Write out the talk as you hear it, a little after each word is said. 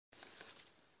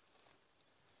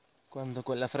Quando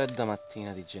quella fredda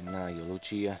mattina di gennaio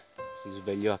Lucia si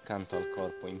svegliò accanto al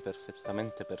corpo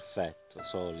imperfettamente perfetto,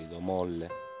 solido, molle,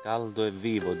 caldo e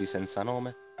vivo di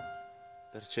Senzanome,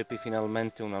 percepì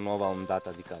finalmente una nuova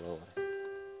ondata di calore.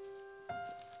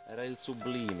 Era il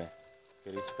sublime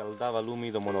che riscaldava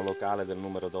l'umido monolocale del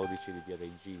numero 12 di via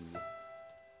dei Gigli.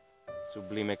 Il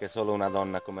sublime che solo una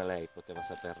donna come lei poteva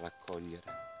saper raccogliere.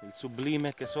 Il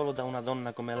sublime che solo da una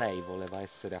donna come lei voleva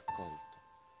essere accolto.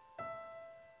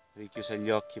 Richiuse gli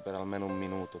occhi per almeno un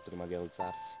minuto prima di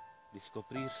alzarsi, di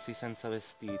scoprirsi senza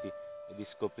vestiti e di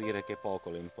scoprire che poco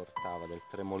le importava del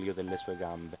tremolio delle sue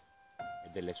gambe e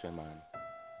delle sue mani.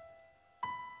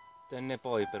 Tenne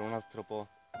poi per un altro po'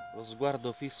 lo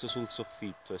sguardo fisso sul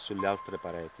soffitto e sulle altre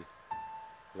pareti.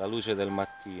 La luce del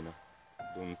mattino,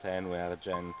 d'un tenue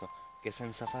argento, che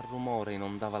senza far rumore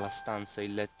inondava la stanza e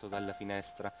il letto dalla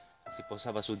finestra, si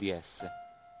posava su di esse,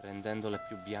 rendendole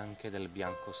più bianche del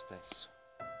bianco stesso.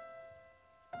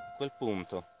 A quel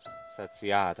punto,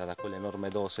 saziata da quell'enorme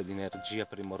dose di energia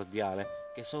primordiale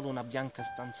che solo una bianca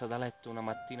stanza da letto una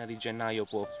mattina di gennaio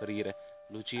può offrire,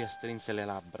 Lucia strinse le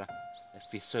labbra e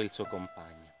fissò il suo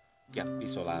compagno, che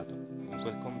appisolato, in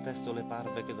quel contesto le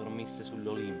parve che dormisse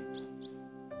sull'Olimpo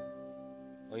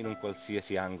o in un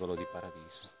qualsiasi angolo di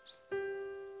paradiso.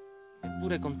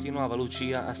 Eppure continuava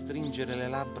Lucia a stringere le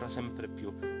labbra sempre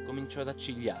più, cominciò ad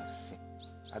accigliarsi,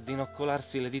 a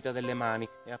dinoccolarsi le dita delle mani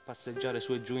e a passeggiare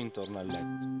su e giù intorno al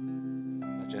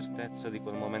letto. La certezza di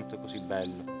quel momento così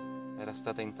bello era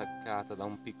stata intaccata da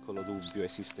un piccolo dubbio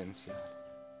esistenziale.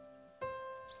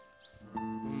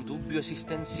 Un dubbio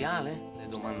esistenziale? Le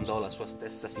domandò la sua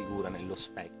stessa figura nello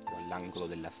specchio all'angolo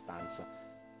della stanza.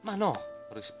 Ma no,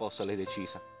 rispose lei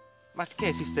decisa. Ma che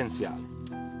esistenziale?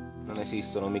 Non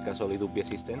esistono mica solo i dubbi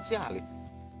esistenziali.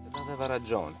 Ed aveva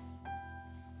ragione.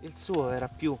 Il suo era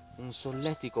più un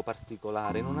solletico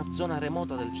particolare in una zona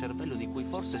remota del cervello di cui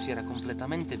forse si era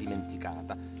completamente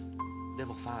dimenticata.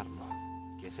 Devo farlo,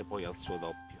 chiese poi al suo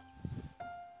doppio.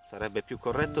 Sarebbe più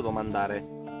corretto domandare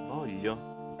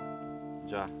voglio?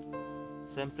 Già,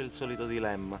 sempre il solito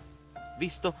dilemma.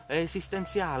 Visto è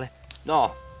esistenziale.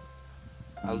 No,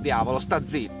 al diavolo, sta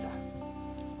zitta.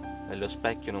 Nello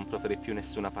specchio non proferì più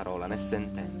nessuna parola, né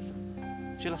sentenza.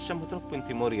 Ci lasciamo troppo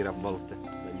intimorire a volte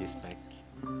dagli specchi.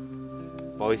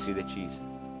 Poi si decise,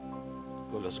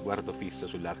 con lo sguardo fisso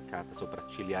sull'arcata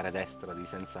sopraccigliare destra di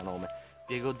Senzanome,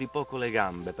 piegò di poco le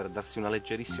gambe per darsi una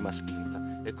leggerissima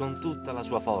spinta e con tutta la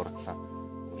sua forza,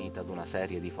 unita ad una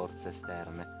serie di forze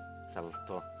esterne,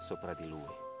 saltò sopra di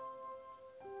lui.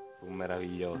 Fu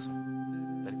meraviglioso,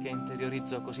 perché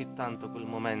interiorizzò così tanto quel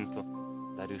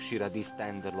momento da riuscire a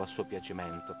distenderlo a suo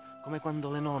piacimento, come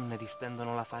quando le nonne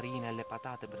distendono la farina e le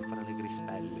patate per fare le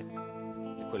crispelle.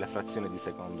 Quella frazione di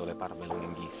secondo le parve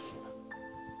lunghissima.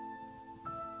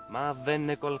 Ma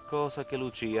avvenne qualcosa che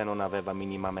Lucia non aveva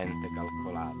minimamente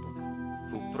calcolato.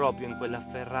 Fu proprio in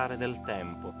quell'afferrare del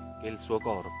tempo che il suo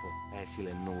corpo, esile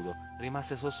e nudo,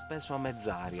 rimase sospeso a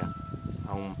mezz'aria,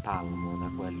 a un palmo da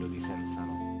quello di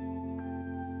Senzanome.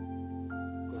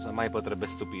 Cosa mai potrebbe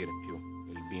stupire più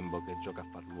il bimbo che gioca a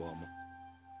far l'uomo?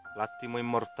 L'attimo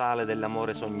immortale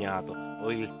dell'amore sognato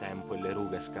o il tempo e le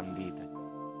rughe scandite?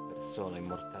 Sola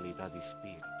immortalità di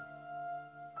spirito.